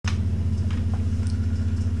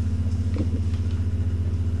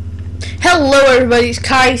Hello everybody, it's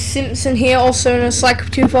Kai Simpson here, also known as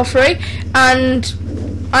Psycho243, and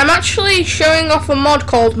I'm actually showing off a mod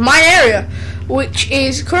called Minearea, which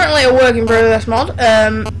is currently a work in progress mod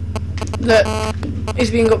that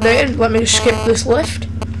is being updated. Let me just skip this lift,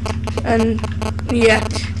 and yeah,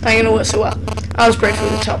 not gonna work so well. I'll just break through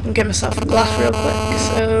the top and get myself a glass real quick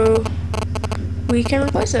so we can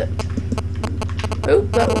replace it. Oh,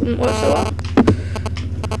 that wouldn't work so well.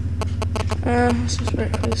 Let's just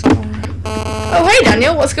break through this corner. Oh, hey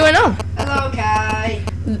Daniel, what's going on? Hello, Kai.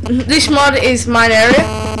 This mod is Minearea,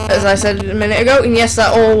 as I said a minute ago, and yes,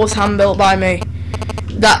 that all was hand built by me.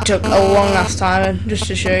 That took a long ass time, and just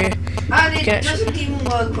to show you. And it doesn't even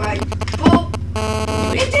work right. Oh,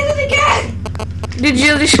 it did it again! Did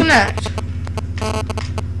you disconnect?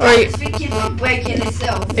 I was thinking of breaking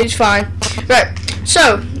itself. It's fine. Right,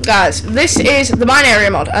 so guys, this is the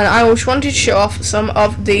Minearea mod, and I just wanted to show off some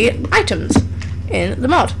of the items in the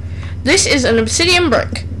mod. This is an obsidian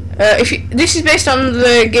brick. This is based on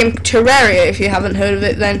the game Terraria. If you haven't heard of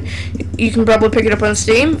it, then you can probably pick it up on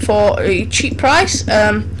Steam for a cheap price.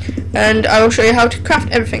 And I will show you how to craft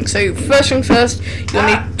everything. So first thing first, you'll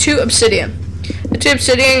need 2 obsidian. The 2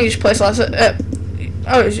 obsidian you just place less.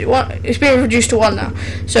 Oh, is it 1? It's being reduced to 1 now.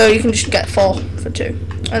 So you can just get 4 for 2.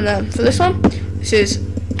 And then for this one, this is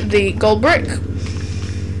the gold brick.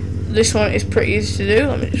 This one is pretty easy to do.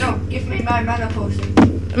 Let me just... No, give me my mana potion.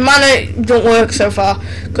 Mana don't work so far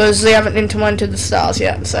because they haven't implemented the stars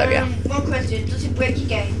yet. So yeah. One question: does it break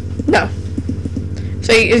again? No.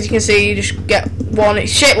 So as you can see, you just get 1. It's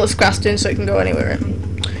shapeless crafting, so it can go anywhere.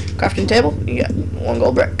 Crafting table, you get 1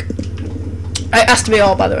 gold brick. It has to be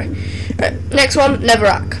all, by the way. Right, next one,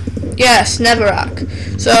 netherrack. Yes, netherrack.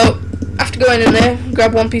 So after going in there,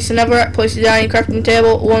 grab 1 piece of netherrack, place it down on your crafting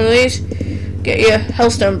table. 1 of these, get your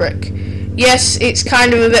hellstone brick. Yes, it's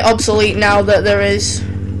kind of a bit obsolete now that there is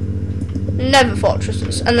nether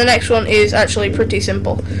fortresses. And the next one is actually pretty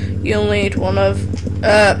simple. You'll need 1 of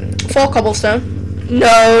 4 cobblestone.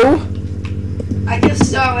 No. I just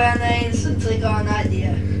saw it and I instantly got an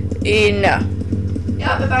idea. No.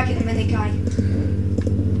 Yeah, I'll be back in a minute, Kai.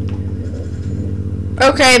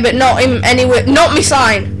 Okay, but not in anywhere. Not me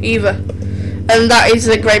sign either. And that is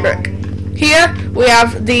the grey brick. Here we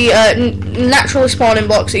have the naturally spawning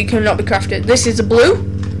blocks that you cannot be crafted. This is the blue.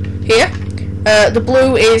 Here, the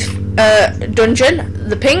blue is dungeon.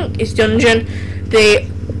 The pink is dungeon. The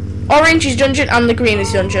orange is dungeon, and the green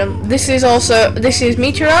is dungeon. This is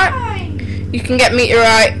meteorite. You can get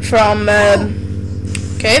meteorite from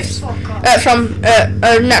caves, from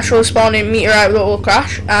a naturally spawning meteorite that will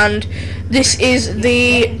crash. And this is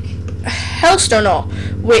the hellstone ore,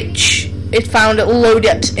 which is found at low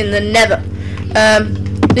depths in the nether.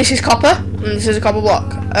 This is copper, and this is a copper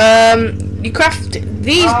block. You craft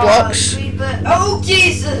these blocks oh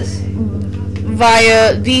Jesus!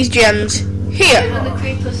 via these gems here.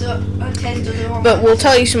 But we'll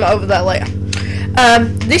tell you some over there later.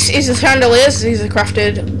 This is the chandeliers. These are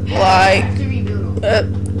crafted like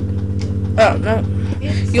oh no.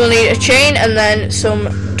 You'll need a chain and then some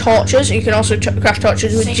torches. You can also craft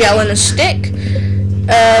torches with gel and a stick.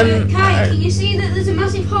 Kai, can you see that there's a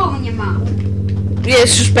massive hole in your map? Yeah,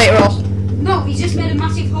 it's just bait roll. No, you just made a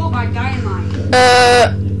massive hole by dynamite.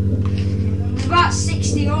 There's about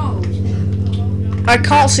 60 holes. I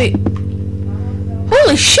can't see.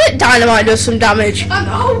 Holy shit, dynamite does some damage. I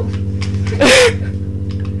know.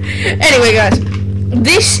 Anyway, guys,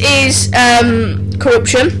 this is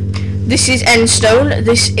corruption. This is endstone.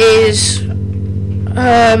 This is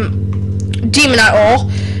demonite ore.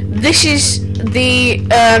 This is the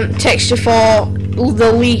texture for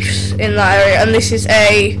the leaves in that area, and this is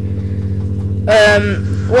a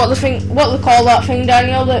what they call that thing,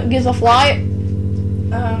 Daniel, that gives off light?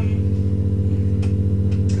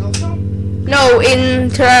 No, in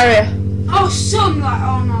Terraria. Oh, sunlight.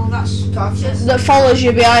 Oh no, that's Torches. That follows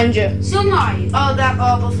you behind you. sunlight. Oh, that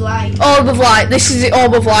orb of light. Orb of light. This is the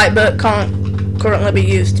orb of light, but can't currently be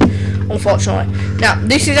used, unfortunately. Now,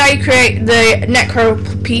 this is how you create the necro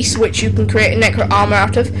piece, which you can create a necro armor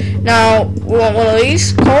out of. Now, we want 1 of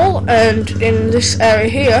these coal, and in this area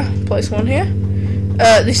here, place 1 here.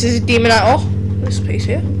 This is demonite ore, this piece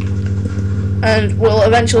here, and will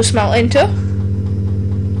eventually smelt into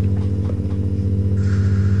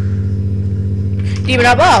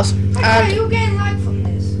demonite bars. Are you getting lag from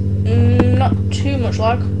this? Not too much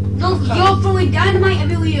lag. No, you're throwing dynamite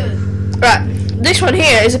everywhere. Right. This one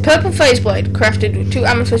here is a purple phase blade, crafted with 2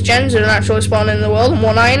 amethyst gems that are naturally spawned in the world and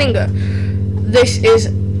 1 iron ingot. This is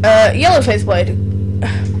a yellow phase blade,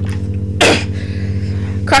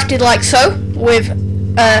 crafted like so, with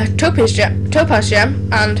a topaz gem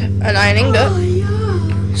and an iron ingot. Oh,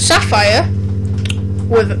 yeah. sapphire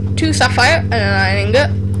with 2 sapphire and an iron ingot,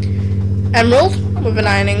 emerald with an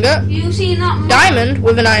iron ingot, You seen that mod? diamond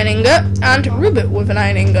with an iron ingot, and ruby with an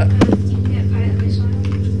iron ingot. Yeah, put it this way.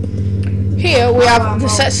 Here we have the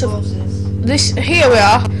sets of this. Here we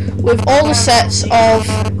are with all the sets of.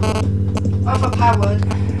 Overpowered.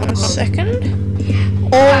 1 second.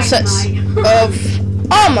 All the sets of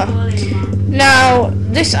armor. Now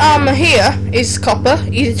this armor here is copper,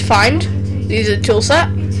 easy to find. These are the tool set,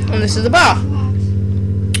 and this is the bar.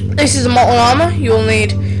 This is a molten armor. You will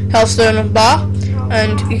need hellstone bar,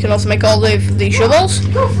 and you can also make all of the shovels.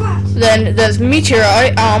 Then there's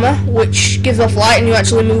meteorite armor, which gives off light, and you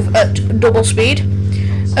actually move at double speed. You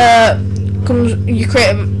create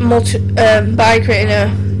a by creating a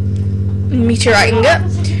meteorite ingot.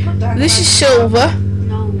 This is silver,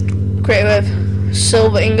 created with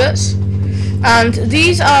silver ingots, and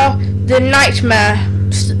these are the nightmare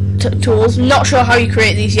tools. Not sure how you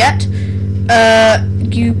create these yet.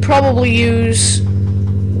 You probably use.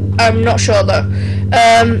 I'm not sure though.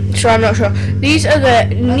 So I'm not sure. These are the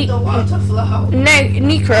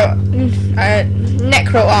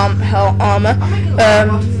necro armor,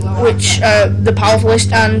 which the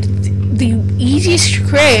powerfulest and the easiest to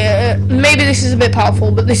create. Maybe this is a bit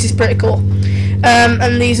powerful, but this is pretty cool.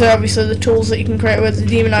 And these are obviously the tools that you can create with the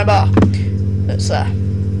demon eye bar. That's there.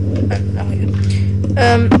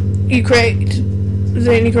 You create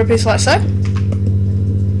the necro piece like so.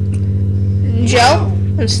 Gel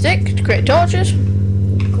and stick to create torches.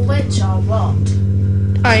 Glitch or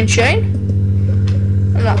what? Iron chain.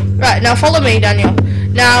 Right, now follow me, Daniel.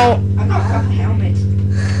 Now, I've not got a helmet.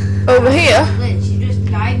 over here Glitch, you just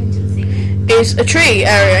died into the thing. is a tree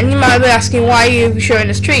area, and you might be asking why you're showing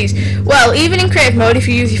us trees. Well, even in creative mode, if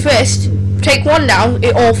you use your fist, take one down,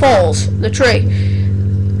 it all falls, the tree.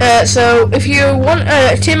 So if you want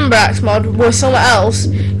a timber axe mod with somewhere else,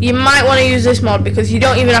 you might want to use this mod because you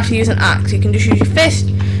don't even have to use an axe. You can just use your fist,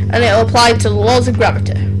 and it'll apply to the laws of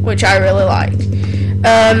gravity, which I really like.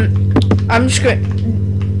 I'm just going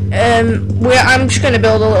to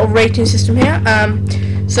build a little rating system here.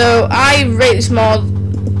 So I rate this mod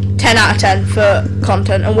 10 out of 10 for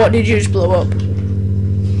content. And what did you just blow up?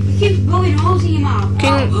 You keep blowing holes in your mouth.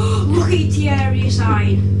 Look at your area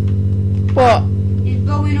sign. What? It's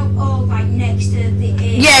blowing up all like next to the air.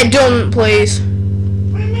 Yeah, don't please.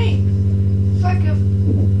 What do you mean? It's Like,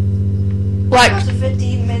 a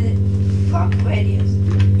 15-minute block radius.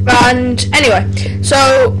 and anyway,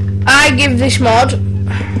 so I give this mod.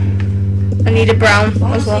 I need a brown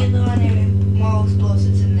as well. More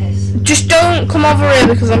explosives in this. Just don't come over here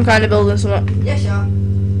because I'm kind of building something. Yeah, sure.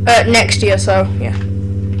 Next year, so yeah.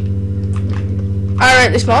 I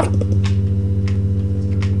rate this mod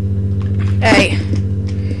a 8.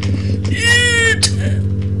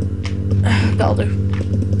 That'll do.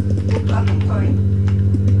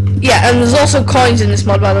 Yeah, and there's also coins in this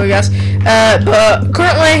mod, by the way, guys. But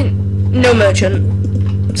currently, no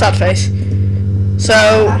merchant. Sad face.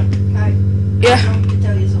 So, yeah. I want to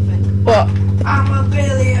tell you something. What? I'm a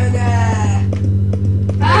billionaire.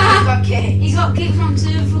 Ah, Okay. he got kicked from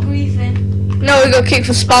server for griefing. No, we got kicked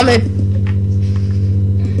for spamming.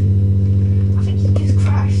 I think he just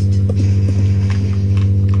crashed.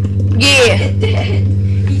 Yeah. It did.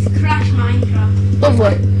 He's crashed Minecraft.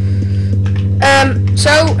 Lovely.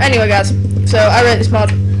 So anyway, guys. So I rate this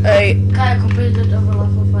mod a. I completed over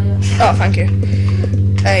level for you. Oh, thank you.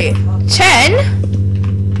 A 10.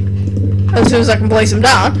 As soon as I can place them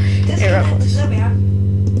down. Here, right, place. There we are.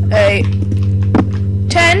 A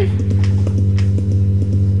 10.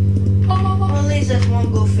 Well, at least there's one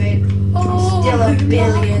good thing. I'm still a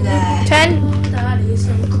billionaire. 10. Oh, that is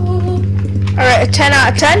so cool. I rate a 10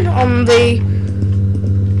 out of 10 on the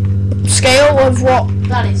scale of what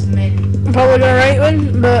That is mint. I'm probably gonna rate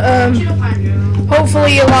one. But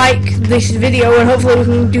hopefully you like this video, and hopefully we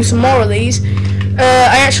can do some more of these.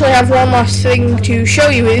 I actually have one last thing to show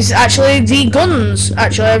you. Is actually the guns.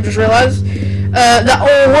 Actually, I've just realised that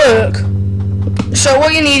all work. So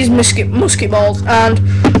what you need is musket balls, and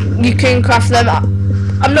you can craft them.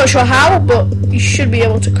 I'm not sure how, but you should be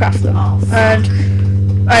able to craft them. And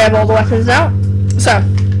I have all the weapons now. So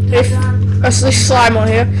if that's this slime on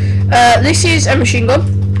here, this is a machine gun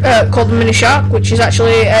called the Mini Shark, which is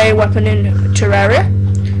actually a weapon in Terraria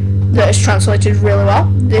that is translated really well.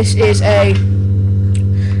 This is a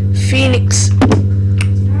Phoenix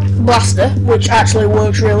blaster, which actually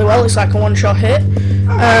works really well. It's like a one-shot hit.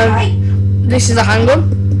 This is a handgun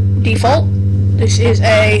default. This is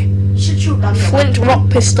a flint rock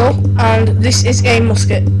pistol, and this is a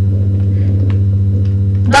musket.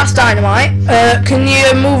 That's dynamite. Can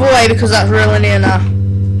you move away because that's really near now?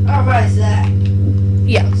 Alright, there.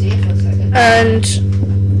 Yeah. I'll see it for a second. And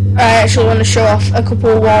I actually want to show off a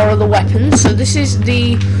couple more of the weapons. So this is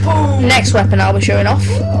the next weapon I'll be showing off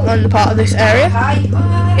on the part of this area. Hi.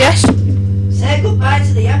 Yes. Say goodbye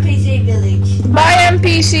to the NPC village. Bye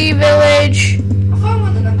NPC village. I found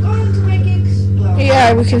one and I'm going to make it explode.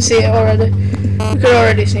 Yeah, we can see it already. We could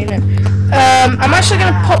already see it. I'm actually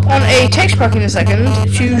going to pop on a texture pack in a second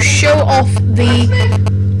to show off the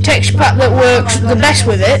texture pack that works the best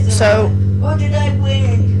with it. So, What did I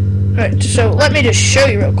win? right, so let me just show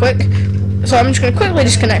you real quick. So I'm just going to quickly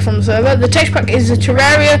disconnect from the server. The texture pack is the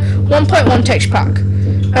Terraria 1.1 texture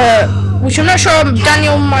pack, which I'm not sure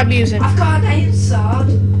Daniel might be using. I've got an iron sword,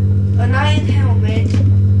 an iron helmet,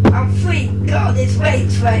 and 3 God, it's way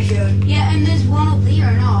treasure. Yeah, and there's one up there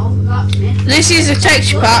and all. That's me. This is a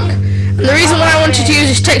texture pack, and the reason why I wanted to use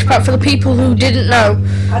this texture pack for the people who didn't know,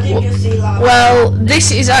 I didn't just see lava. well,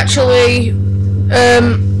 this is actually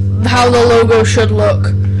how the logo should look,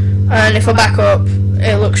 and if I back up,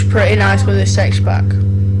 it looks pretty nice with this texture pack.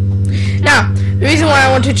 Now, the reason why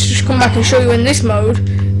I wanted to just come back and show you in this mode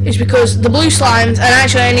is because the blue slimes, and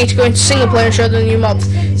actually I need to go into single player and show the new mobs.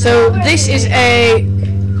 So this is a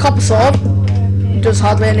copper sword. It does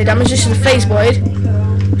hardly any damage. This is a phase blade.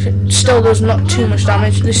 It still does not too much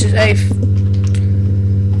damage. This is a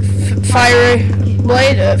fiery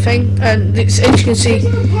blade thing, and as you can see,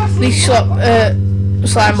 these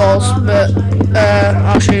slime balls. But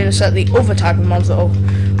I'll show you in a sec the other type of mods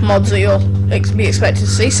that you'll be expected to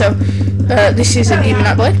see. So this is a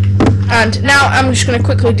demonite blade, and now I'm just going to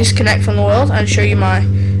quickly disconnect from the world and show you my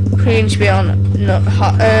screen to be on.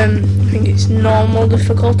 I think it's normal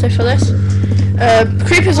difficulty for this.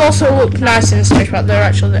 Creepers also look nice in this texture pack. They're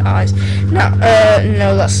actually the eyes. Now,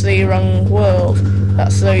 no, that's the wrong world.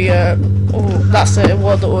 That's the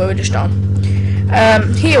world that we were just on.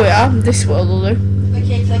 Here we are. This world will do.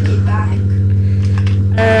 Okay, take it back.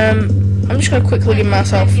 I'm just going to quickly give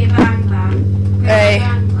myself Bang, bang. a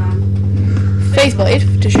Bang, bang. phase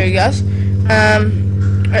blade to show you guys.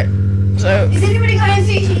 Right, so Has anybody got any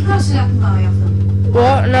 3D glasses I can buy off them?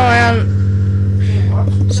 what? No, I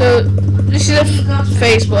haven't. So this is a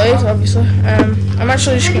phase blade, obviously. I'm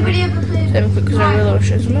actually just going to save it quick because I really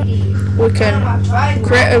wish it wasn't it. We can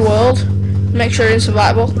create a world, make sure it's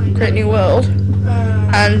survivable, create a new world,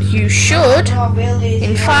 and you should,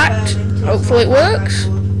 in fact, hopefully it works.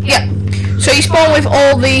 Yeah. So you spawn with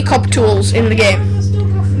all the copper tools in the game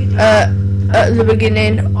at the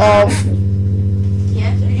beginning of.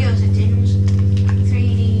 Yeah, videos it didn't.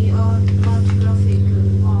 3D or photographic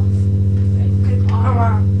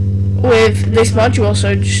off. With this mod, you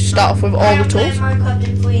also just start off with all the tools.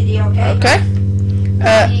 Okay.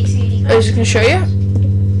 As I can show you,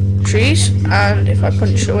 trees, and if I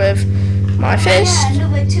punch it with my fist, Yeah,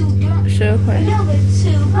 number 2 so Number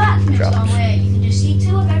 2 blacksmiths Drops. on where you can just see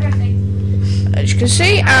 2 of everything. as you can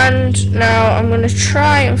see, and now I'm going to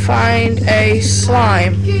try and find a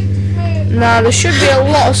slime. Now there should be a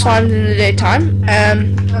lot of slimes in the daytime.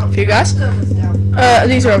 For you guys.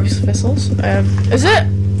 These are obviously thistles. Is it?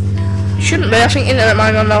 Shouldn't be. I think internet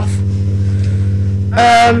might have gone off.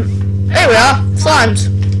 Here we are. Slimes.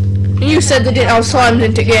 You said they didn't have slimes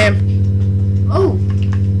into game. Oh.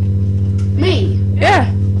 Me? Yeah.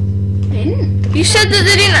 Didn't? You said that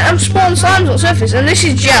they didn't spawn slimes on surface, and this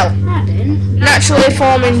is gel. I didn't. Naturally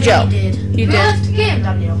forming gel. You did. You did. left the game,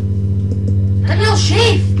 Daniel. Daniel,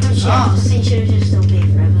 shave! Oh, see, should have just still be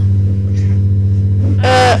forever.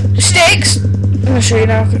 Sticks. I'm gonna show you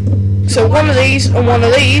now. So one of these and one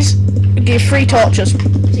of these give 3 torches. 6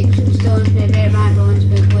 stones may break my bones,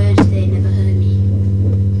 but words, they never hurt me.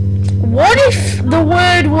 What if the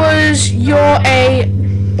word was you're a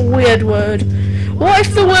weird word? What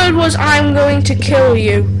if the word was I'm going to kill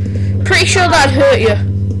you? Pretty sure that'd hurt you.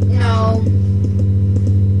 No.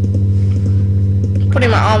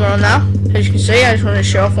 Putting my armor on now. As you can see, I just want to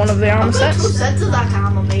show off one of the armor sets.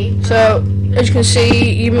 So, as you can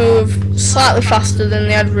see, you move slightly faster than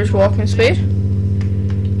the average walking speed.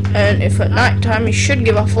 And if at night time you should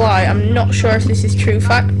give off light. I'm not sure if this is true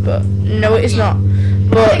fact, but no, it is not.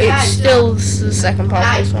 But it's still the second part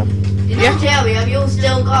of this one. Yeah. Have you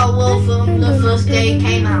still got a wolf from the first day it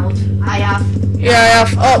came out? I have. Yeah, I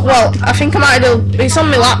have. Oh, well, I think I might have. It's on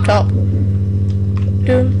my laptop.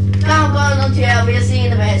 Now I'm going on to we'll see you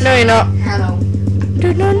in a bit. No, you're not. Hello.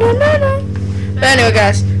 No. But anyway,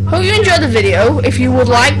 guys, hope you enjoyed the video. If you would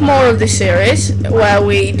like more of this series, where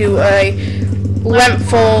we do a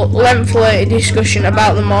lengthy discussion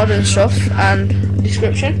about the mod and stuff and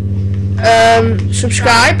description,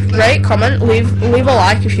 subscribe, rate, comment, leave a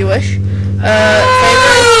like if you wish.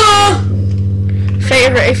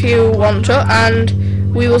 Favorite if you want to, and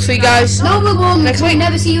we will see you guys No, we won't. next We'll week.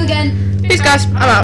 never see you again. Peace, guys. I'm out.